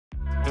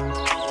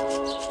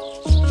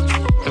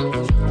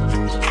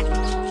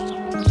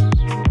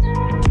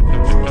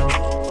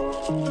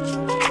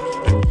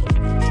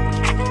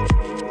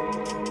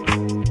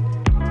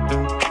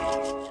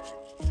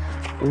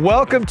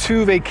Welcome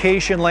to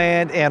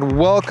Vacationland and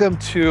welcome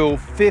to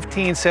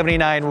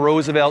 1579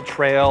 Roosevelt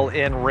Trail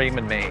in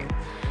Raymond, Maine.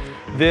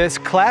 This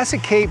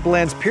classic cape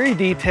blends period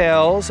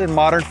details and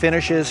modern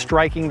finishes,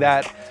 striking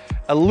that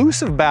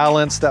elusive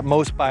balance that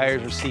most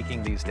buyers are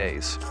seeking these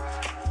days.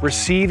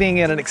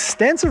 Receiving an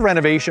extensive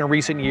renovation in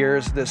recent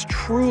years, this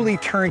truly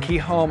turnkey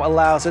home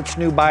allows its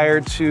new buyer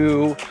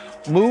to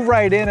move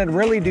right in and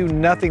really do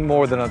nothing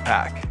more than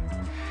unpack.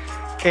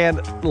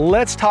 And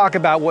let's talk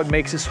about what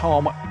makes this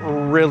home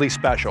really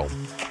special.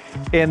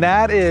 And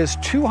that is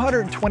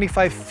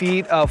 225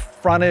 feet of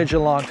frontage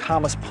along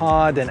Thomas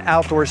Pond and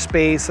outdoor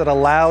space that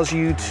allows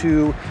you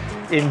to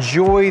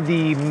enjoy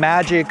the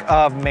magic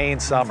of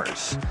Maine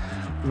summers.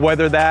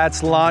 Whether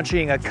that's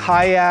launching a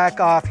kayak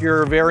off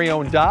your very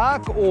own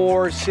dock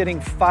or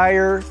sitting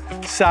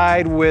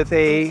fireside with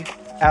an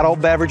adult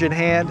beverage in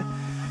hand,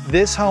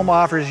 this home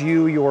offers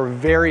you your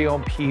very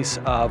own piece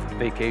of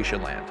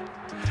Vacationland.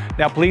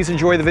 Now please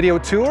enjoy the video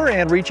tour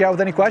and reach out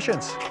with any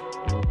questions.